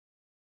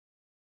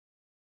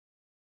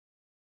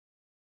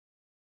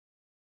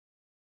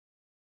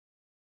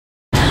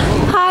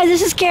Hi,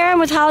 this is Karen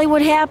with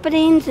Hollywood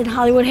Happenings and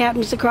Hollywood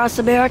Happenings across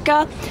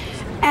America.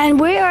 And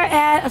we are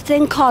at a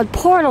thing called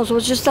Portals,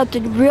 which is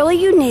something really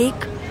unique.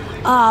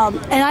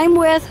 And I'm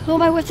with, who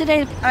am I with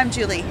today? I'm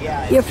Julie.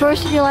 Your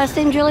first and your last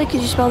name, Julie? Could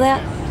you spell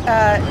that?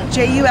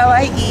 Julie,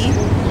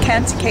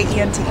 Kent,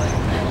 K-E-N-T.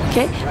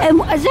 Okay.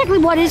 And exactly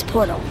what is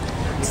Portal?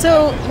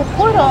 So the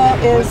Portal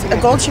is a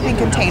gold shipping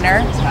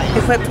container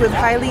equipped with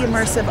highly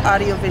immersive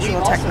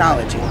audiovisual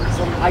technology.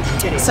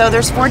 So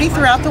there's 40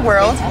 throughout the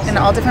world in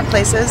all different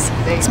places,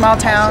 small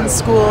towns,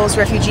 schools,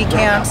 refugee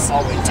camps,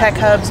 tech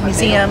hubs,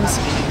 museums,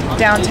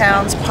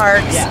 downtowns,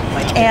 parks,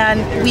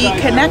 and we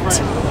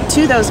connect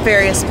to those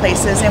various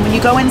places, and when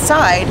you go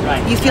inside,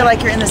 you feel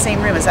like you're in the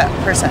same room as that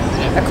person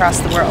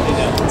across the world.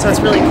 So it's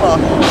really cool.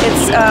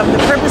 It's the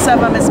purpose of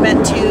them is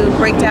meant to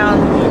break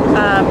down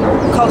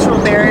cultural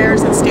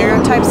barriers and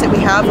stereotypes that we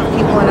have of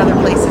people in other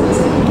places.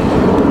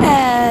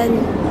 And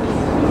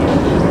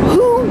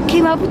who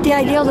came up with the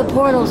idea of the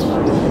portals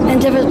in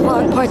different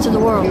parts of the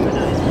world?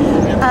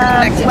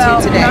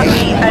 Well, not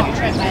me.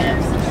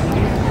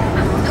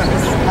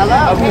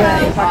 Hello.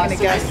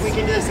 We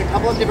can do this a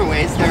couple of different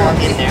ways. They're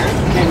in there.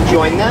 You can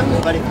join them,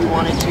 but if you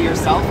want it to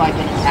yourself, I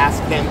can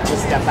ask them to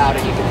step out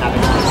and you can have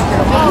it nice.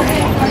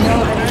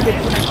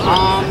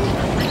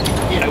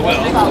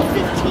 About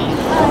 15.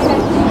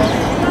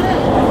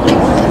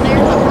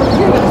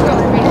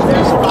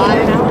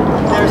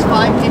 There's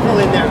five people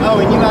in there. Oh,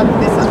 and you have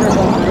this other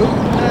whole group?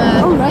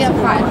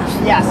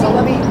 Yeah, so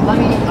let me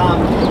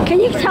Can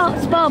you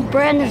spell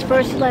Brandon's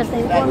first and last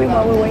name for me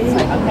while we're waiting?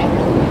 Okay.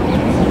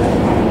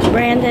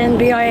 Brandon,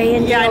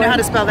 B-R-A-N-D. Yeah, I know how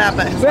to spell that,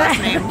 but his last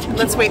name.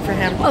 Let's wait for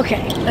him.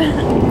 Okay.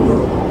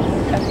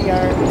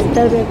 F-E-R.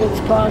 That'll be a good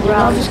spot.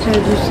 I'll just kind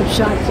of do some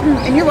shots.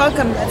 And you're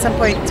welcome at some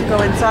point to go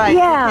inside.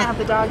 Yeah. You can't have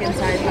the dog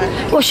inside, but...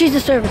 Well, she's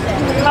a servant.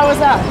 How was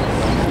that?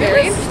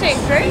 Very interesting,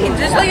 great.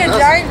 Just like a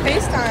giant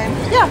FaceTime.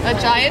 Yeah. A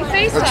giant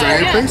FaceTime. A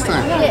giant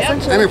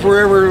FaceTime. And if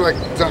we're ever like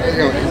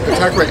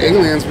attacked by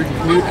aliens, we can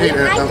communicate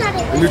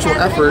a mutual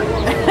effort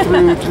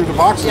through the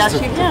boxes to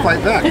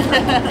fight back.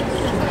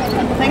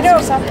 Thanks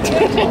for stopping.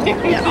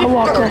 I'll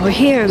walk over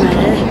here a minute.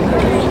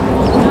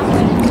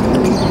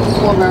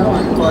 Well, now,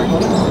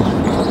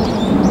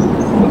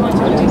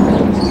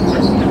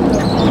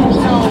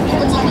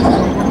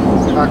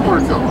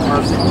 quarter till.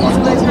 So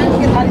by the time you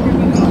get out of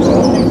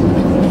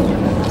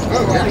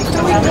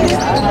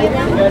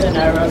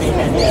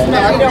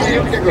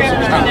here, we can...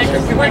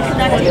 We're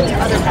connected to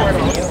other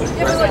portals.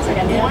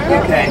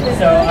 Okay,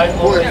 so I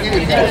will...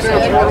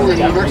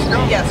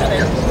 Yes.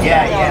 Yeah.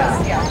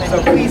 So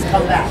please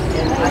come back.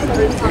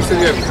 You said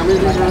you have how many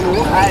of these around the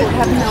world? I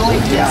have no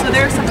idea. So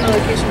there are some of the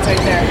locations right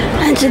there.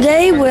 And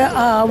today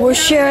we're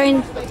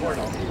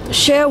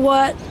share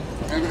what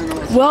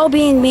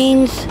well-being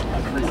means.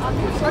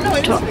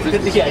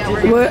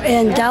 We're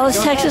in Dallas,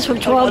 Texas from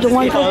 12 to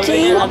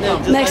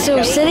 1:15,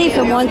 Mexico City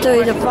from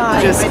 1:30 to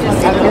 5.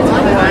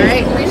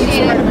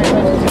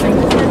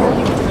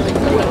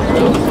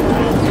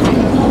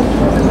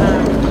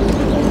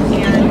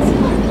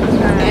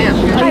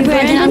 Hi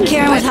Brandon, I'm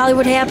Karen with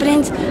Hollywood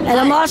Happenings, and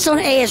I'm also an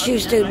ASU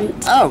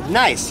student. Oh,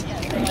 nice.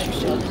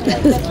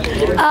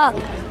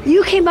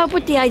 You came up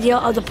with the idea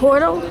of the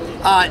portal?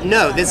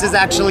 No, this is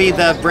actually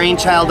the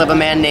brainchild of a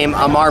man named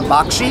Amar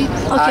Bakshi.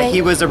 Okay.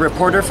 He was a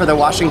reporter for the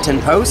Washington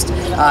Post,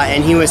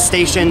 and he was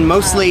stationed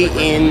mostly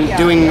in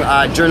doing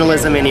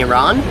journalism in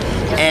Iran.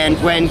 And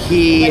when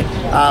he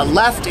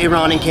left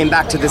Iran and came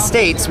back to the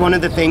States, one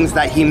of the things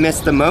that he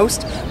missed the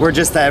most were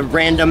just the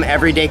random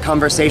everyday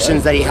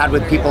conversations that he had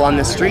with people on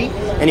the street,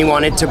 and he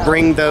wanted to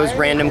bring those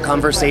random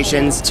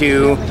conversations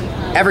to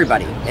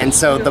everybody. And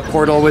so the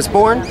portal was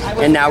born,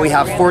 and now we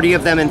have 40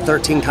 of them in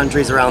 13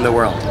 countries around the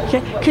world.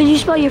 Okay. Could you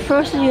spell your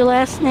first and your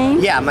last name?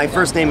 Yeah, my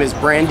first name is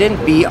Brandon,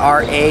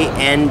 B-R-A-N-D-O-N.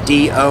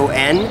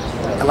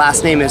 The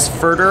last name is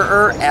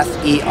Ferderer,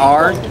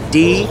 F-E-R-D-E-R-E-R.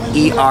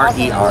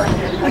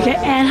 Okay,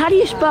 and how do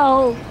you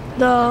spell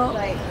the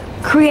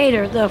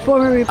creator, the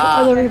former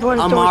reporter?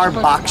 Amar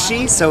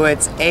Bakshi, so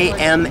it's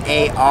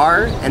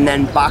A-M-A-R, and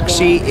then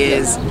Bakshi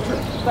is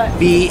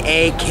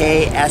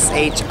B-A-K-S-H-I,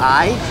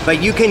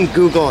 but you can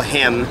Google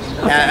him.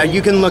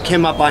 You can look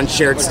him up on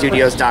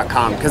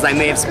sharedstudios.com, because I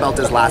may have spelled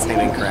his last name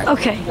incorrect.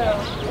 Okay,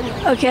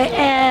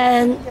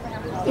 and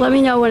let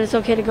me know when it's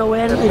okay to go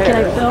in. Can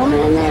I film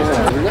in there?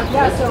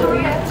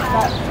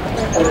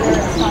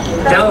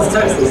 Dallas,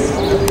 Texas.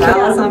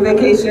 Dallas on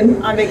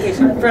vacation. On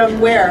vacation. From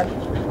where?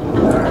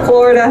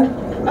 Florida.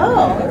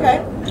 Oh,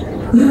 okay.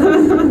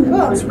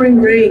 Cool. Spring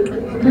break.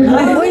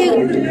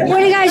 Where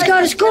do you guys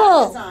go to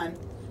school?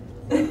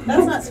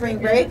 That's not spring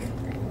break.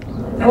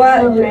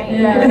 What?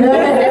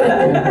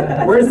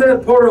 Where's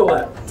that portal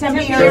at?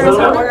 Tempe,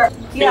 Arizona.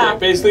 Yeah.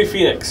 Basically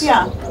Phoenix.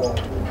 Yeah.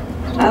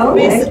 Oh,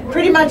 okay.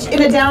 Pretty much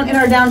in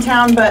our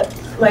downtown, but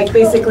like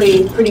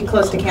basically pretty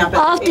close to campus.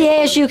 Off the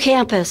ASU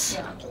campus.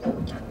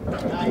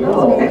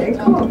 Okay,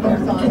 cool.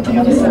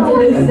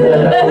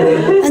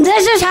 And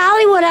this is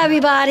Hollywood,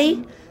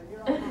 everybody.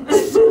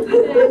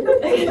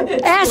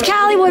 Ask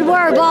Hollywood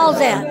where her ball's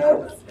at.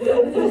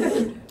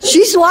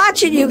 She's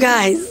watching you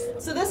guys.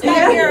 So this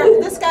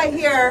guy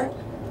here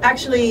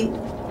actually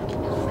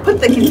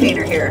put the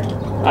container here.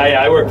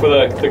 I work for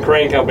the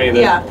crane company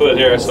that put it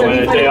here, so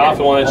when I day off,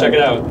 I want to check it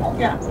out.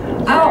 Yeah.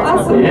 Oh,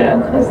 awesome.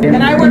 Yeah.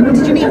 And I work.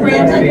 Did you meet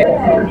Brandon?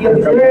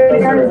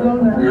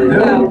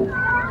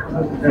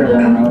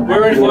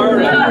 We're in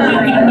Florida.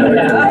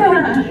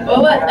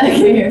 Well, what?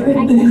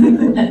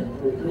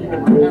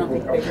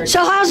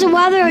 So how's the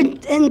weather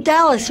in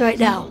Dallas right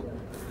now?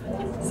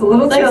 It's a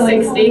little Like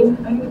chilly. 60.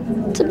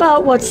 It's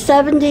about, what,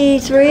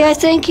 73, I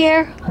think,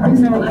 here?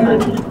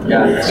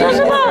 Yeah. So it's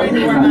about.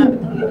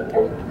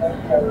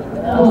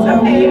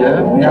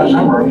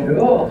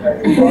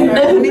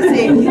 Let me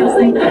see.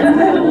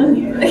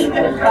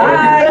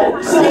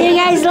 Bye. See you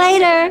guys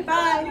later.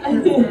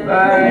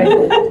 Bye.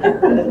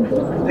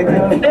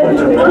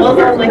 Well,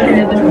 sounds like you're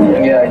in the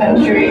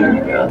country.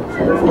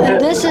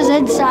 And this is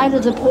inside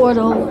of the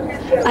portal.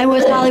 I'm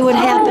with Hollywood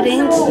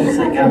Happenings.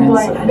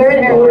 They're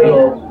in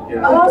airport.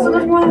 Oh, so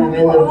there's more than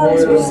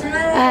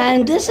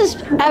And this is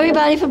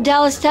everybody from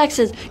Dallas,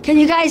 Texas. Can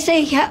you guys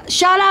say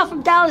shout out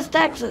from Dallas,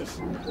 Texas?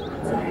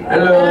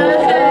 Hello.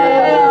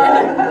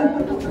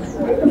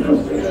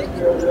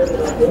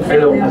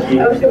 Hello.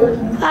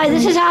 Hi,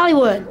 this is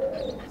Hollywood.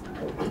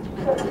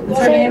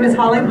 Her name is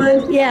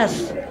Hollywood.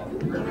 Yes. So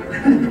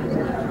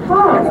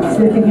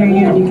they can hear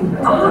you. And you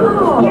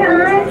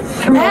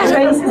can.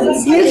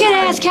 You can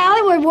ask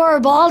Hollywood where her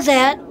ball's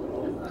at.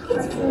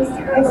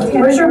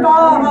 Where's your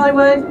ball,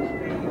 Hollywood?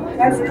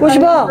 Where's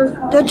your ball?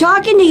 They're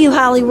talking to you,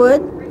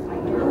 Hollywood.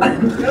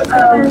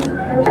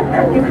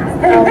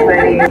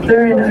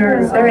 They're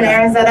in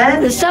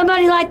Arizona. Does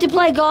somebody like to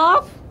play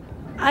golf?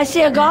 I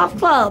see a golf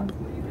club.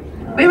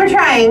 We were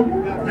trying.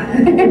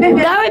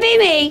 That would be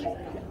me.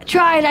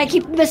 Trying, I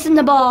keep missing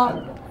the ball.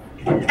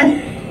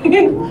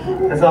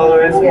 That's all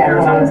there is in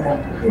Arizona.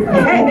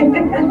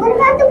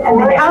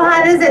 How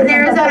hot is it in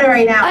Arizona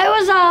right now? It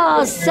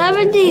was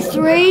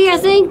 73, I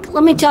think.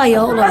 Let me tell you,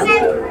 hold on.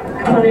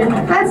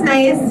 That's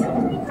nice.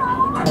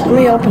 Let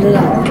me open it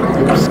up.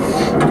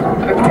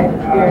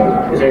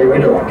 Is there a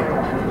window?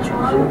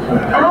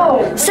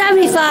 Oh,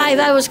 75,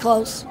 I was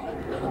close.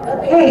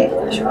 okay.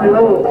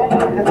 Whoa.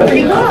 That's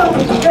pretty cool.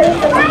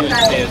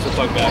 Hey, it's a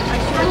plug back.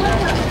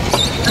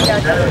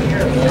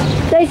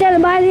 They said,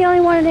 am I the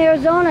only one in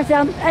Arizona? So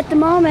I'm at the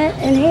moment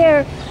in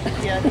here.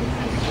 Did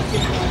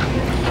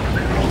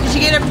you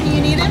get everything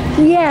you needed?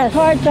 Yes,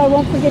 hard so I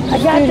won't forget the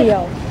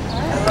studio.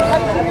 How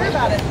did you hear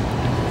about it?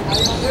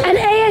 An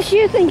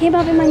ASU thing came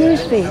up in my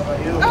newsfeed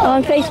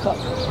on Facebook.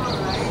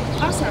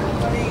 Awesome.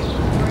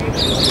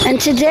 And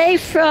today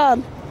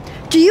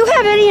do you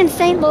have any in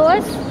St.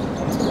 Louis?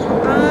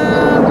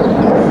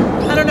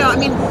 I don't know. I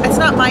mean, it's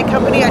not my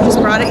company. I just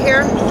brought it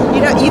here.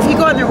 You know, if you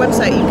go on their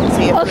website, you can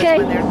see if Okay.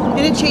 there's one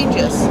there. And it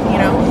changes, you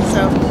know.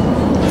 So,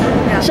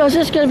 yeah. So is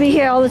this going to be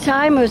here all the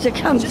time, or is it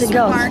comes Just and in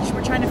goes? March,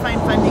 we're trying to find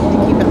funding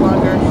to keep it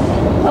longer.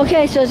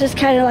 Okay, so it's just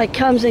kind of like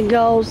comes and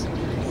goes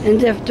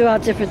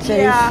throughout different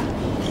cities. Yeah.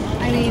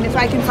 I mean, if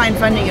I can find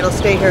funding, it'll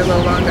stay here a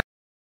little longer.